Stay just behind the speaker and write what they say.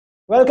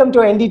Welcome to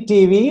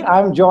NDTV.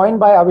 I'm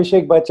joined by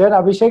Abhishek Bachchan.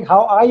 Abhishek,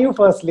 how are you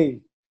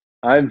firstly?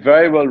 I'm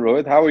very well,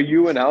 Rohit. How are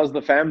you and how's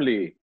the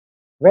family?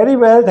 Very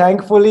well,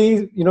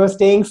 thankfully,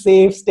 staying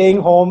safe, staying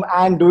home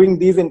and doing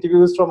these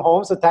interviews from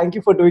home. So thank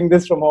you for doing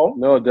this from home.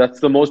 No, that's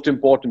the most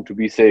important to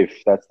be safe.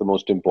 That's the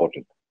most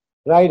important.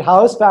 Right.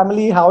 How's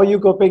family? How are you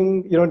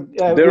coping?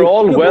 They're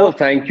all You well, both.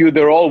 thank you.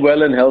 They're all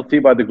well and healthy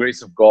by the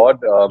grace of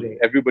God. Great.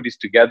 Everybody's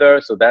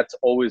together, so that's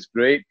always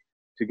great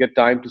to get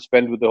time to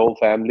spend with the whole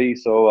family.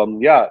 So,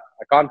 yeah,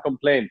 I can't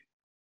complain.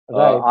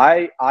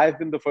 Right. I've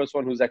been the first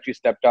one who's actually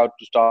stepped out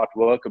to start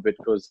work a bit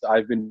because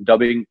I've been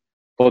dubbing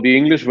for the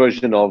English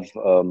version of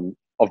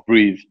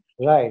Breathe.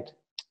 Right.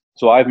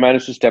 So I've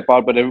managed to step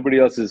out, but everybody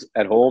else is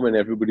at home and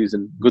everybody's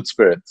in good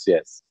spirits.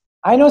 Yes.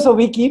 I know. So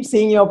we keep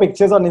seeing your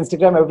pictures on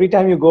Instagram. Every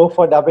time you go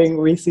for dubbing,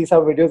 we see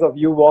some videos of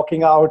you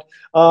walking out.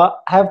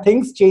 Have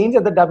things changed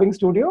at the dubbing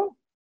studio?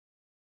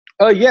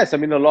 Yes, I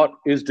mean, a lot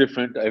is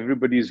different.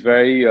 Everybody is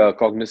very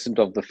cognizant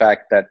of the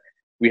fact that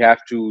we have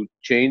to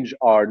change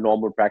our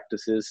normal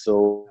practices.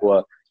 So,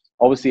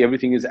 obviously,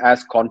 everything is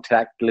as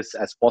contactless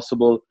as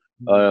possible.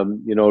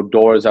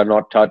 Doors are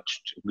not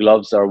touched,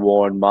 gloves are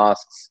worn,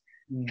 masks,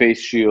 Mm. face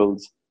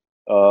shields.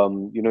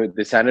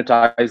 They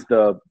sanitize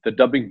the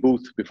dubbing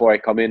booth before I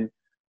come in.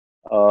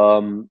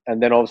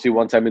 And then, obviously,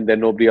 once I'm in there,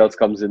 nobody else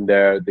comes in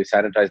there. They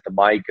sanitize the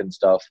mic and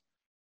stuff,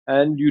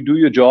 and you do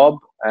your job.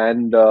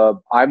 And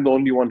I'm the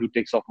only one who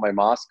takes off my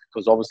mask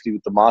because obviously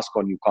with the mask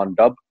on you can't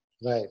dub.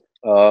 Right.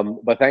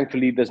 But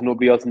thankfully there's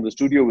nobody else in the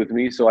studio with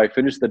me, so I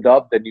finish the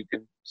dub, then you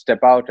can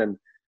step out and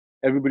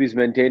everybody's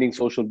maintaining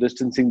social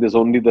distancing. There's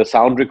only the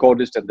sound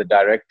recordist and the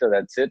director,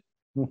 that's it.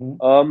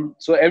 Mhm.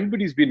 So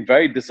everybody's been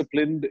very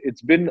disciplined.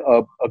 It's been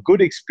a good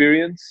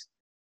experience.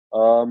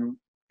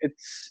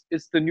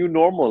 It's the new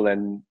normal,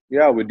 and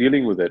yeah, we're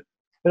dealing with it.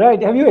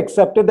 Right. Have you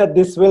accepted that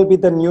this will be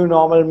the new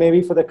normal,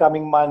 maybe for the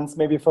coming months,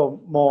 maybe for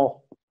more?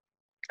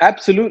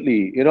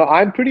 Absolutely.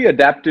 I'm pretty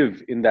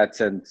adaptive in that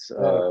sense,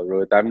 Right.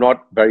 Rohit. I'm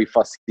not very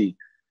fussy.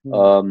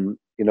 Hmm.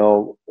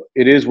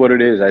 It is what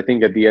it is. I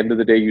think at the end of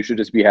the day, you should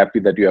just be happy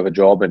that you have a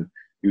job and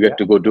you Yeah, get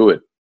to go do it.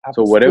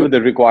 So whatever absolutely.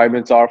 the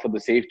requirements are for the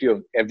safety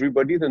of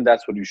everybody, then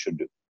that's what you should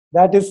do.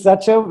 That is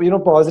such a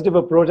positive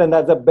approach, and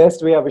that's the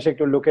best way, Abhishek,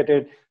 to look at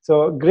it.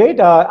 So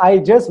great. I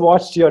just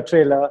watched your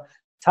trailer.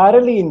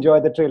 Thoroughly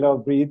enjoyed the trailer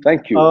of Breathe.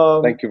 Thank you.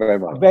 Thank you very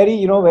much.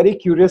 Very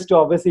curious to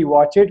obviously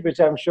watch it, which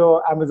I'm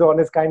sure Amazon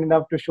is kind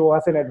enough to show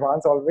us in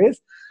advance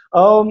always.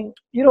 When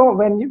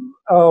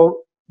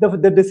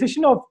the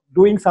decision of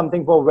doing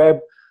something for web,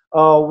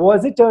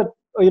 was it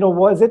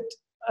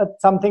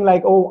something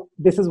like, oh,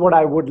 this is what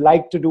I would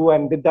like to do,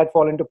 and did that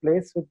fall into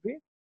place with me?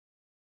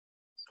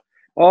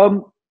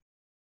 Um,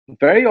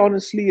 Very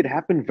honestly, it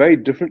happened very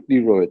differently,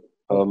 Rohit.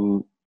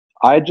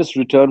 I just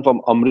returned from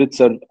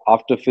Amritsar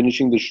after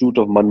finishing the shoot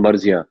of Man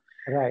Marziyan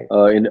Right,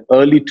 in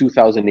early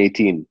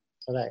 2018,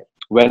 right,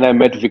 when I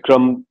met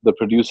Vikram, the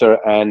producer,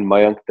 and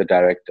Mayank, the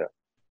director,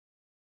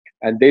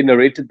 and they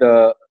narrated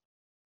the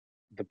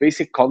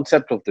basic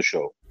concept of the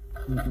show,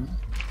 hmm,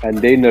 and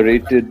they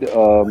narrated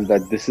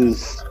that this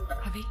is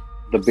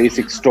the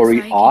basic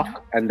story arc,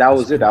 and that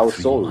was it. I was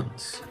sold.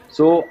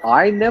 So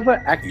I never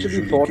actually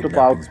Usually thought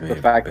about kidnappings the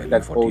में fact पहले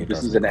that, oh, 48 this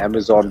hours is में an counter किया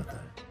Amazon जाता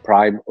है.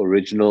 Prime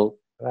original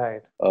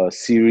right.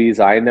 series.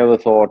 I never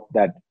thought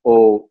that,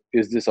 oh,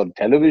 is this on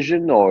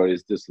television or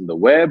is this in the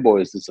web or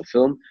is this a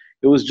film?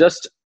 It was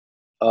just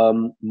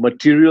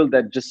material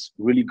that just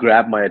really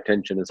grabbed my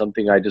attention and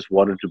something I just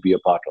wanted to be a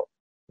part of.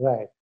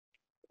 Right.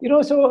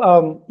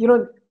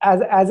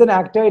 As an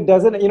actor, it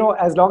doesn't,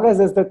 as long as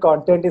the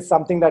content is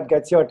something that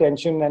gets your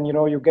attention and,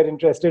 you get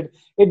interested,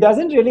 it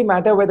doesn't really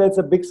matter whether it's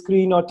a big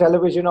screen or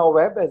television or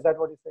web. Is that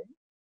what you're saying?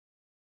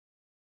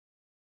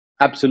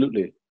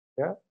 Absolutely.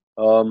 Yeah.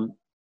 Um,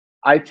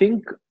 I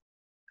think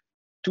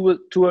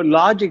to a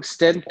large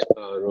extent,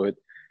 Rohit,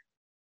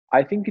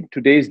 I think in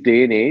today's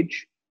day and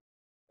age,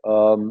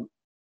 um,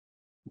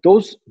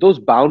 those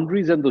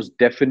boundaries and those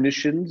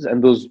definitions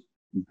and those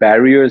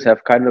barriers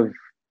have kind of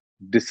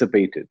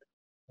dissipated.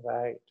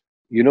 Right.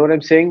 You know what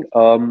I'm saying?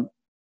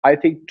 I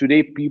think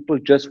today people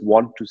just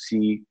want to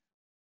see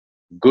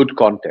good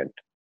content,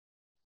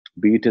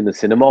 be it in the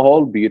cinema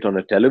hall, be it on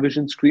a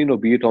television screen, or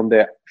be it on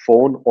their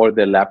phone or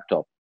their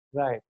laptop.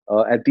 Right.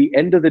 At the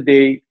end of the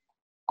day,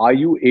 are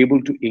you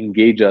able to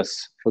engage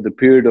us for the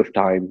period of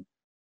time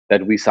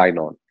that we sign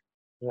on?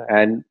 Right.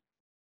 And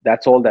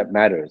that's all that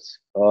matters.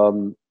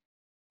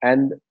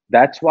 And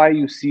that's why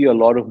you see a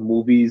lot of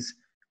movies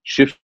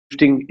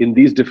shifting in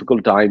these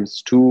difficult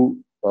times to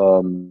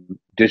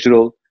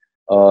digital.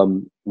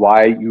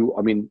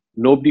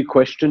 Nobody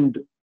questioned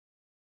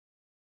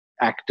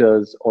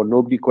actors or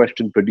nobody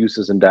questioned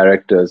producers and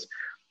directors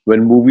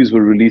when movies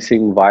were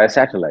releasing via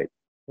satellite.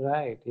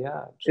 Right.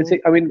 Yeah. It's True.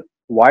 like, I mean,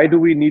 why do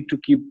we need to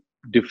keep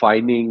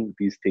defining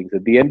these things?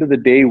 At the end of the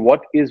day,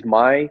 what is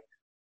my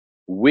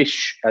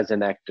wish as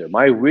an actor?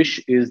 My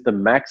wish is the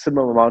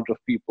maximum amount of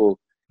people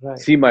Right.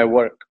 see my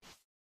work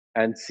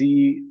and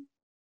see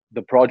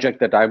the project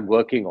that I'm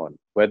working on,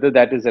 whether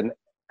that is an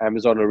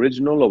Amazon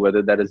original or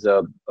whether that is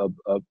a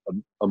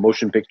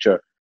motion picture.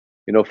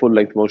 full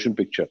length motion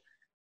picture.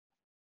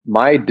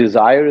 My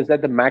desire is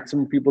that the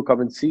maximum people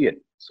come and see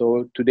it.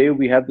 So today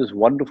we have this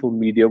wonderful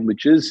medium,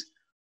 which is,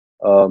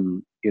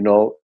 you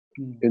know,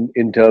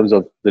 in terms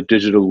of the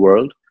digital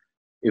world.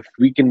 If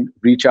we can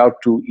reach out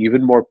to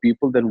even more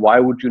people, then why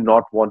would you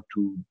not want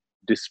to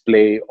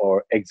display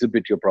or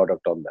exhibit your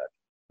product on that?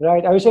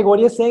 Right, Abhishek, what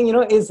you're saying,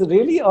 is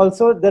really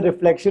also the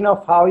reflection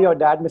of how your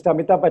dad, Mr.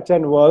 Amitabh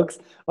Bachchan, works.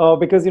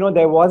 Because,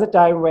 there was a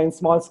time when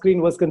small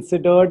screen was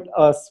considered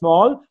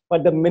small,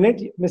 but the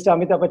minute Mr.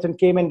 Amitabh Bachchan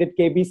came and did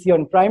KBC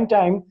on prime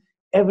time,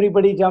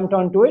 everybody jumped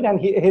onto it. And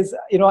his,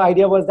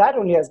 idea was that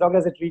only as long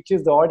as it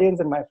reaches the audience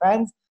and my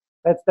fans,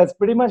 that's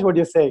pretty much what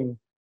you're saying.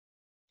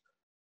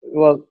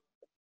 Well,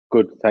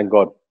 good. Thank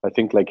God. I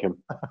think like him.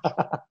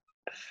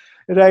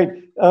 Right.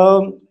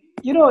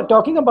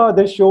 Talking about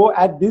the show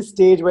at this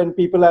stage when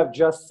people have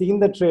just seen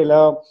the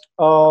trailer,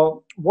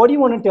 what do you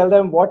want to tell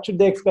them? What should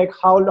they expect?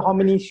 How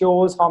many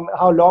shows?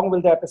 How long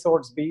will the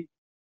episodes be?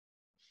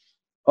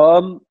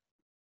 Um,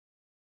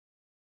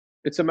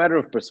 it's a matter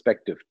of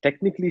perspective.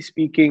 Technically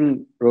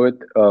speaking, Rohit,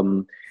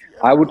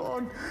 I would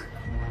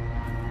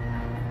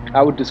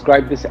I would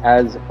describe this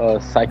as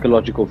a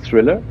psychological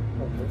thriller.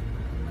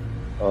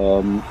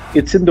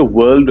 It's in the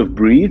world of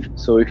Breathe.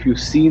 So if you've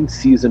seen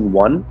season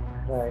one,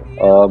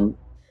 Right.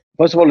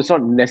 first of all, it's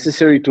not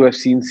necessary to have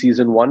seen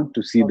season one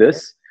to see Okay.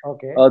 this.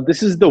 Okay.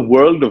 This is the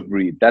world of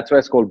Breathe. That's why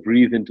it's called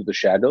Breathe into the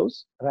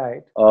Shadows.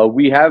 Right.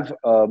 We have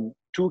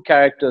two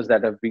characters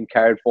that have been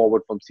carried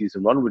forward from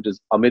season one, which is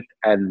Amit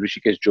and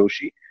Rishikesh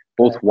Joshi,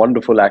 both Right.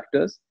 wonderful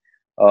actors.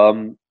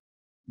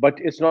 But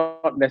it's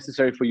not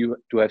necessary for you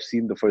to have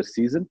seen the first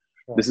season.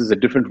 Right. This is a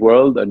different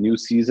world, a new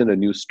season, a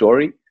new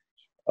story,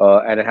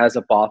 and it has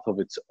a path of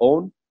its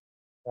own.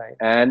 Right.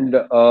 And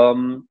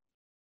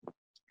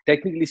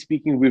technically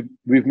speaking,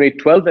 we've made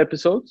 12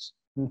 episodes,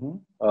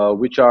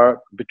 which are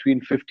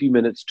between 50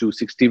 minutes to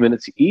 60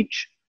 minutes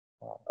each.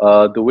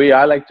 The way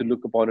I like to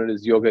look upon it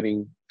is you're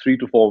getting 3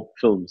 to 4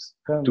 films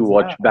to Films.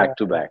 watch Yeah. back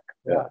to back.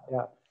 Yeah.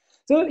 Yeah.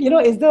 So,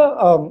 is the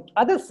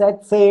other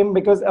set same?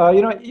 Because,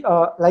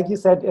 like you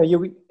said,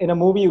 you in a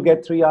movie, you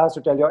get 3 hours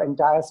to tell your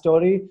entire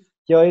story.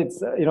 Here,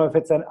 it's, if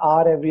it's an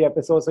hour every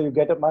episode, so you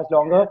get it much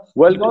longer.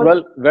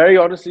 Well, very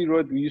honestly,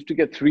 Rohit, we used to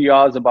get 3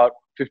 hours about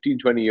 15,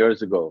 20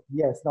 years ago.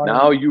 Yes. Not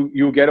Now anymore.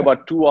 you get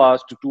about 2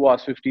 hours to 2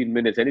 hours 15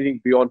 minutes. Anything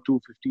beyond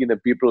 2:15,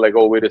 and people are like,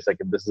 oh, wait a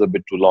second, this is a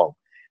bit too long.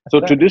 So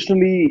Right.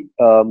 traditionally,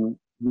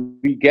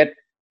 we get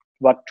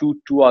about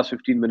 2 hours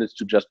 15 minutes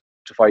to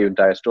justify your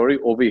entire story.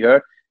 Over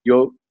here,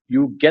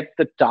 you get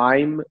the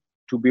time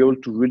to be able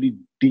to really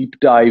deep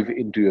dive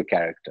into your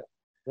character.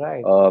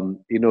 Right.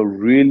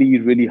 Really,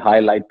 really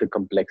highlight the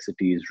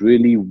complexities,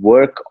 really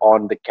work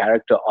on the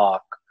character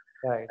arc.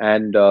 Right.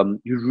 And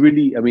you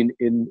really, I mean,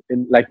 in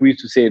like we used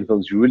to say in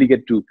films, you really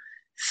get to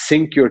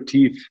sink your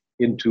teeth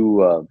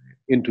into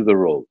the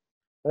role.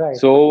 Right.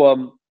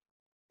 So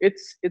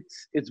it's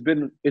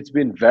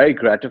been very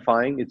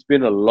gratifying. It's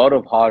been a lot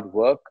of hard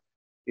work.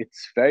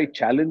 It's very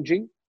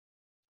challenging,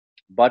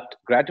 but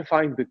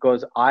gratifying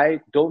because I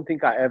don't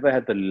think I ever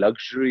had the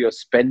luxury of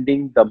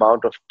spending the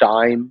amount of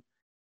time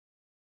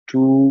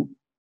to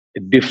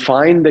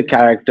define the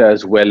character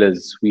as well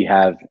as we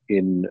have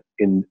in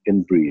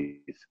Breathe.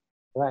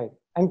 Right.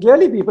 And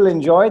clearly people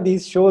enjoy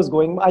these shows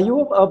going. Are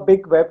you a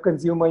big web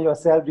consumer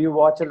yourself? Do you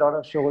watch a lot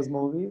of shows,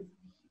 movies?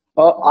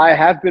 I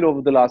have been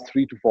over the last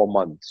 3 to 4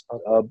 months.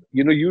 Okay.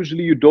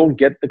 Usually you don't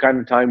get the kind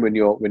of time when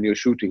you're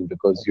shooting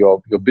because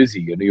you're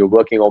busy. You're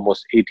working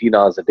almost 18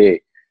 hours a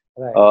day.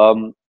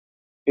 Right.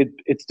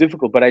 It's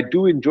difficult, but I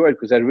do enjoy it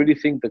because I really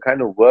think the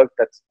kind of work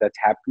that's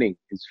happening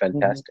is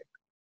fantastic.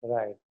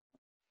 Right.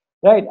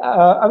 Right.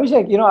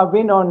 Abhishek, I've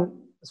been on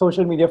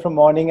social media from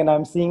morning and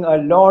I'm seeing a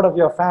lot of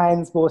your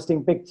fans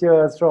posting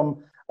pictures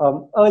from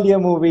earlier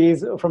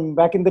movies from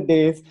back in the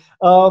days.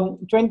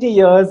 20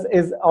 years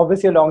is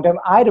obviously a long time.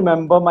 I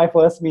remember my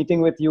first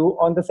meeting with you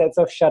on the sets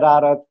of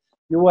Shararat.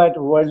 You were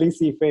at Worldly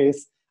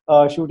Seaface,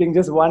 shooting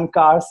just one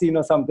car scene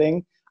or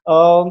something.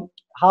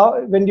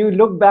 When you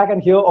look back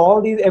and hear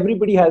all these,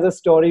 everybody has a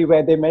story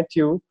where they met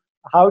you.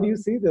 How do you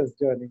see this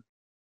journey?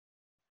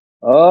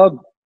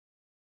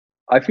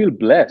 I feel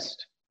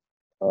blessed.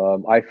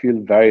 I feel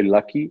very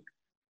lucky,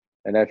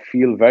 and I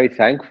feel very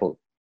thankful.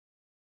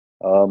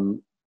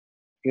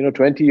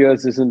 20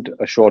 years isn't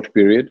a short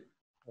period,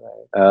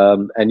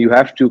 Right. and you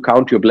have to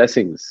count your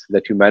blessings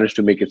that you managed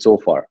to make it so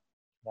far.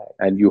 Right.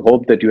 And you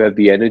hope that you have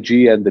the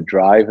energy and the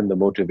drive and the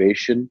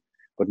motivation,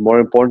 but more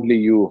importantly,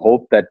 you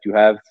hope that you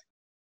have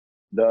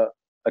the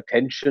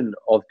attention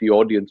of the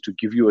audience to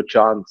give you a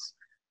chance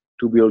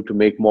to be able to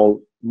make more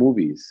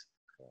movies,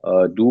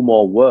 do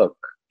more work,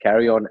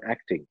 carry on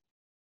acting.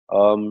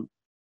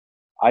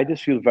 I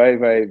just feel very,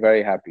 very,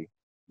 very happy,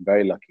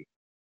 very lucky.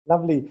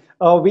 Lovely.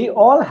 We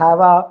all have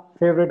our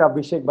favorite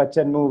Abhishek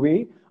Bachchan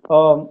movie.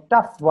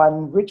 Tough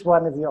one. Which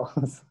one is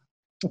yours?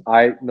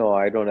 No,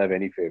 I don't have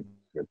any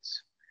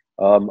favorites.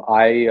 I'm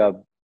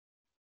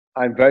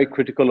very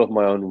critical of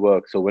my own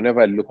work. So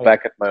whenever I look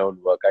back at my own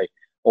work, I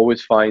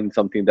always find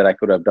something that I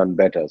could have done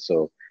better.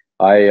 So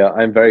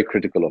I'm very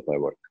critical of my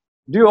work.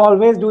 Do you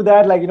always do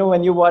that? Like, when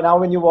when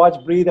you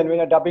watch Breathe and when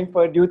you're dubbing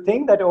for it, do you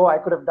think that, oh, I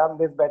could have done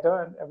this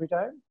better every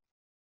time?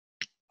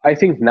 I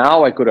think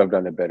now I could have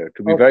done it better.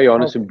 To be Okay, very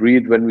honest, okay. in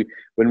Breathe,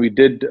 when we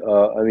did,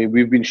 I mean,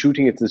 we've been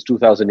shooting it since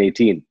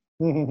 2018.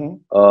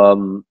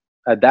 Mm-hmm.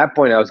 At that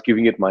point, I was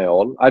giving it my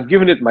all. I've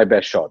given it my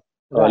best shot.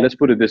 Right. Let's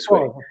put it Of this way.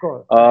 course, of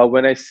course. Yeah.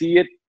 When I see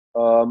it,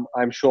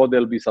 I'm sure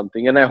there'll be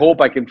something, and I hope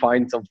I can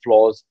find some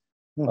flaws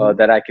Mm-hmm.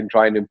 that I can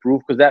try and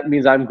improve, because that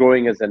means I'm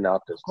growing as an Of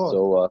artist.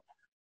 course.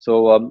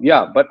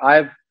 Yeah. But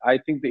I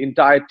think the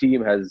entire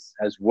team has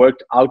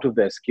worked out of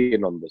their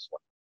skin on this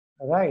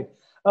one. Right.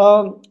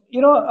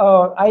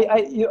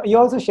 You're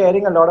also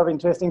sharing a lot of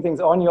interesting things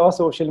on your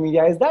social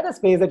media. Is that a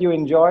space that you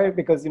enjoy?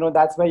 Because,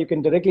 that's where you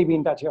can directly be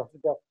in touch with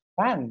your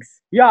fans.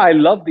 Yeah, I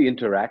love the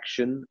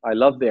interaction. I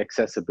love the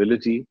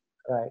accessibility.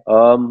 Right.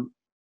 Um,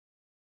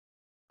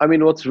 I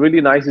mean, what's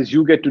really nice is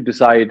you get to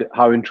decide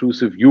how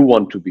intrusive you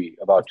want to be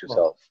Of about course.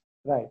 yourself,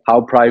 Right.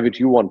 how private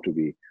you want to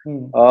be.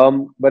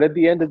 Hmm. But at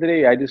the end of the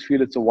day, I just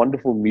feel it's a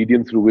wonderful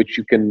medium through which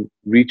you can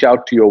reach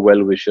out to your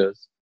well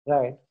wishers,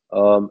 Right.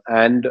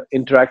 and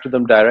interact with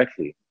them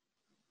directly.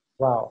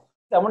 Wow.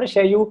 I want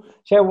to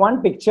share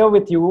one picture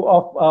with you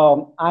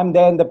of I'm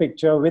there in the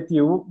picture with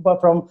you, but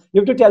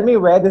you have to tell me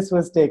where this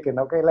was taken.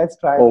 Okay, let's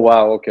try Oh, this.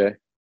 wow. Okay.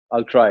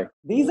 I'll try.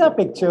 These are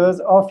pictures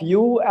of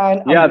you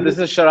and Yeah, this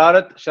Amrish.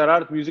 is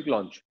Shararat Music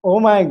Launch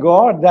Oh my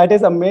God, that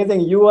is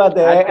amazing. You are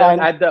there,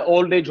 and at the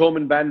old age home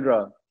in Bandra,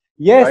 right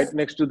yes,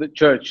 next to the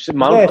church.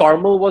 Mount yes,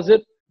 Carmel, was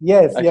it?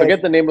 yes, I yes.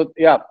 forget the name of.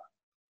 Yeah,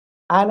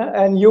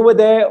 And you were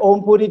there.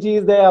 Om Puri ji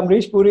is there.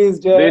 Amrish Puri is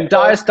the there.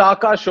 entire star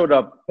cast showed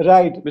up.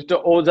 Right.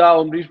 Mr. Oza,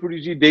 Amrish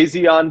Puriji,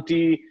 Daisy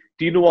Auntie,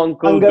 Tinu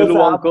Uncle, Angal Billu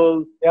Saab.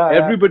 Uncle. Yeah, yeah.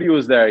 Everybody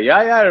was there.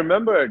 Yeah, yeah, I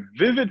remember it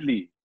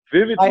vividly.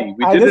 Vividly.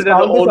 We I did just it at an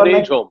found this old on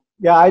age my home.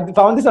 yeah. I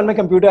found this on my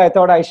computer. I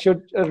thought I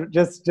should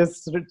just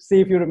see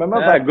if you remember.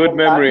 Yeah, But good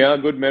memory, huh?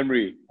 Good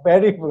memory.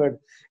 very good.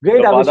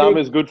 Great, The badam Abhishek.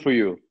 is good for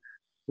you.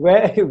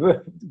 Where,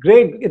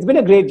 great. It's been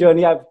a great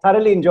journey. I've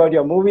thoroughly enjoyed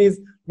your movies.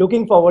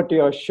 Looking forward to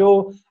your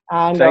show.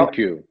 And Thank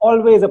you.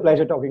 always a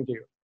pleasure talking to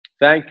you.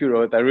 Thank you,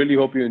 Rohit. I really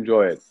hope you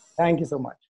enjoy it. Thank you so much.